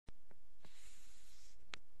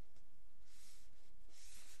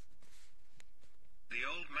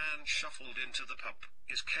man shuffled into the pub,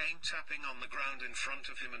 his cane tapping on the ground in front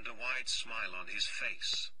of him and a wide smile on his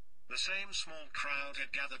face. The same small crowd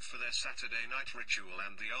had gathered for their Saturday night ritual,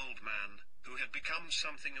 and the old man, who had become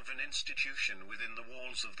something of an institution within the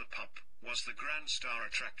walls of the pub, was the grand star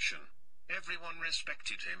attraction. Everyone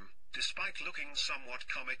respected him, despite looking somewhat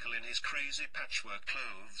comical in his crazy patchwork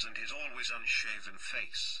clothes and his always unshaven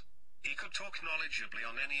face. He could talk knowledgeably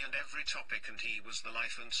on any and every topic, and he was the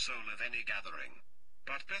life and soul of any gathering.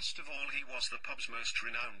 But best of all, he was the pub's most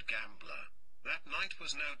renowned gambler. That night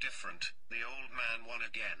was no different. The old man won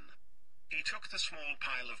again. He took the small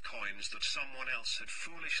pile of coins that someone else had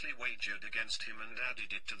foolishly wagered against him and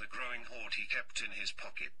added it to the growing hoard he kept in his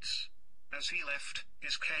pockets. As he left,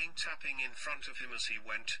 his cane tapping in front of him as he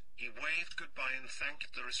went, he waved goodbye and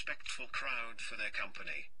thanked the respectful crowd for their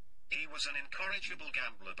company. He was an incorrigible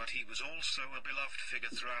gambler, but he was also a beloved figure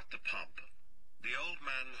throughout the pub. The old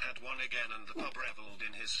man had won again, and the pub revelled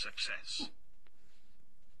in his success.